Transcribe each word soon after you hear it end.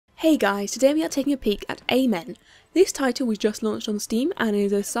Hey guys, today we are taking a peek at Amen. This title was just launched on Steam and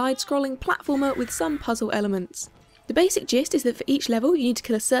is a side-scrolling platformer with some puzzle elements. The basic gist is that for each level you need to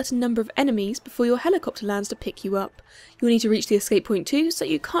kill a certain number of enemies before your helicopter lands to pick you up. You'll need to reach the escape point too, so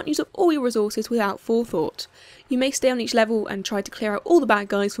you can't use up all your resources without forethought. You may stay on each level and try to clear out all the bad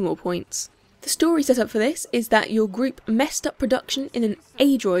guys for more points. The story setup for this is that your group messed up production in an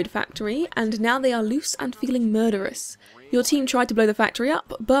android factory and now they are loose and feeling murderous. Your team tried to blow the factory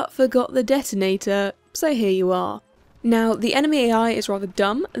up but forgot the detonator, so here you are. Now, the enemy AI is rather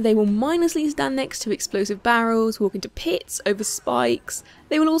dumb. They will mindlessly stand next to explosive barrels, walk into pits, over spikes.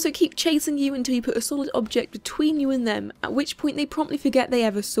 They will also keep chasing you until you put a solid object between you and them, at which point they promptly forget they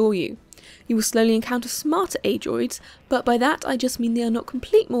ever saw you. You will slowly encounter smarter androids, but by that I just mean they are not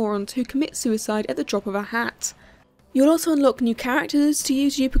complete morons who commit suicide at the drop of a hat. You'll also unlock new characters to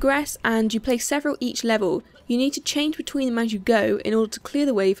use as you progress, and you play several each level. You need to change between them as you go in order to clear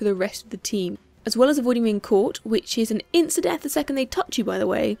the way for the rest of the team. As well as avoiding being caught, which is an insta-death the second they touch you by the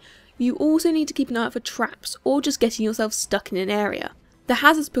way, you also need to keep an eye out for traps or just getting yourself stuck in an area. The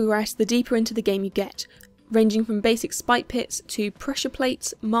hazards progress the deeper into the game you get, ranging from basic spike pits to pressure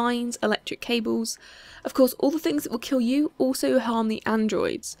plates, mines, electric cables. Of course, all the things that will kill you also harm the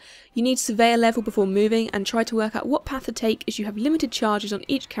androids. You need to survey a level before moving and try to work out what path to take as you have limited charges on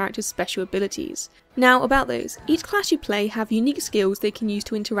each character's special abilities. Now about those, each class you play have unique skills they can use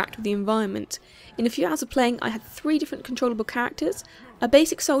to interact with the environment. In a few hours of playing I had 3 different controllable characters, a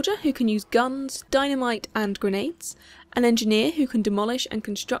basic soldier who can use guns, dynamite and grenades, an engineer who can demolish and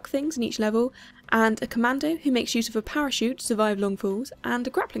construct things in each level, and a commando who makes use of a parachute to survive long falls, and a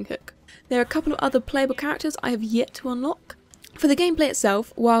grappling hook. There are a couple of other playable characters I have yet to unlock. For the gameplay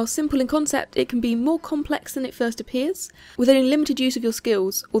itself, while simple in concept, it can be more complex than it first appears. With only limited use of your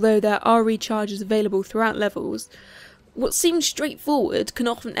skills, although there are recharges available throughout levels, what seems straightforward can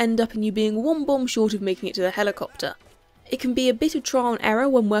often end up in you being one bomb short of making it to the helicopter. It can be a bit of trial and error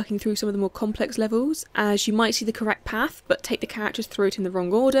when working through some of the more complex levels, as you might see the correct path but take the characters through it in the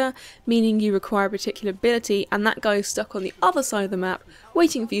wrong order, meaning you require a particular ability and that guy is stuck on the other side of the map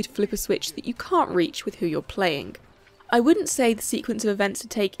waiting for you to flip a switch that you can't reach with who you're playing. I wouldn't say the sequence of events to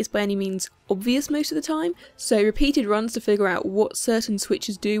take is by any means obvious most of the time, so repeated runs to figure out what certain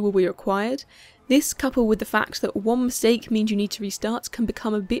switches do will be required. This, coupled with the fact that one mistake means you need to restart, can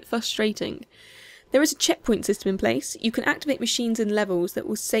become a bit frustrating. There is a checkpoint system in place. You can activate machines in levels that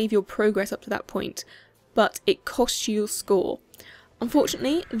will save your progress up to that point, but it costs you your score.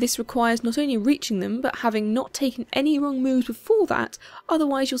 Unfortunately, this requires not only reaching them, but having not taken any wrong moves before that,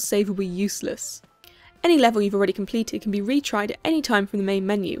 otherwise your save will be useless. Any level you've already completed can be retried at any time from the main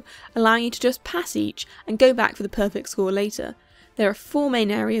menu, allowing you to just pass each and go back for the perfect score later. There are 4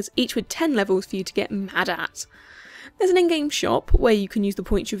 main areas, each with 10 levels for you to get mad at. There's an in-game shop where you can use the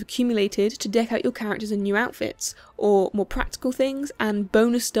points you've accumulated to deck out your characters in new outfits, or more practical things, and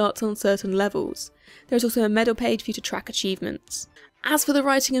bonus starts on certain levels. There's also a medal page for you to track achievements. As for the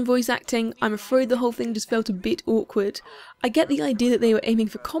writing and voice acting, I'm afraid the whole thing just felt a bit awkward. I get the idea that they were aiming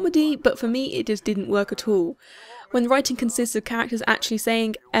for comedy, but for me it just didn't work at all. When the writing consists of characters actually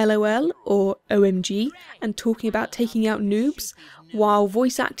saying LOL or OMG and talking about taking out noobs, while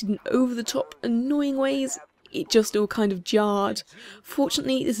voice acted in over-the-top annoying ways, it just all kind of jarred.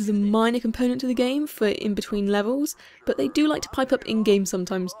 Fortunately, this is a minor component to the game for in-between levels, but they do like to pipe up in-game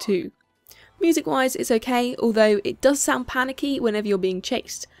sometimes too. Music-wise, it's okay, although it does sound panicky whenever you're being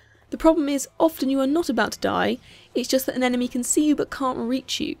chased. The problem is, often you are not about to die, it's just that an enemy can see you but can't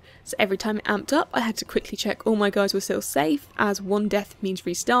reach you, so every time it amped up I had to quickly check all my guys were still safe, as one death means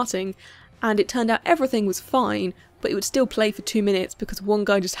restarting, and it turned out everything was fine, but it would still play for 2 minutes because one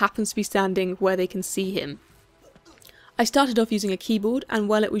guy just happens to be standing where they can see him. I started off using a keyboard, and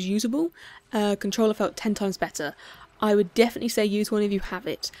while it was usable, a controller felt 10 times better. I would definitely say use one if you have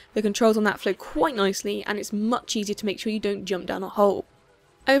it. The controls on that flow quite nicely, and it's much easier to make sure you don't jump down a hole.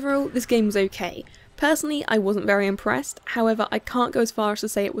 Overall, this game was okay. Personally, I wasn't very impressed, however I can't go as far as to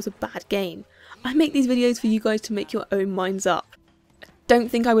say it was a bad game. I make these videos for you guys to make your own minds up. I don't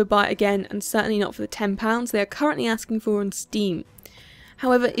think I would buy it again, and certainly not for the £10 they are currently asking for on Steam.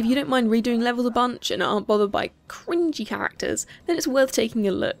 However, if you don't mind redoing levels a bunch and aren't bothered by cringy characters, then it's worth taking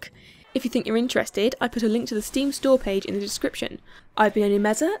a look. If you think you're interested, I put a link to the Steam store page in the description. I've been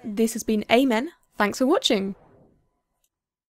OnlyMezza, this has been Amen, thanks for watching!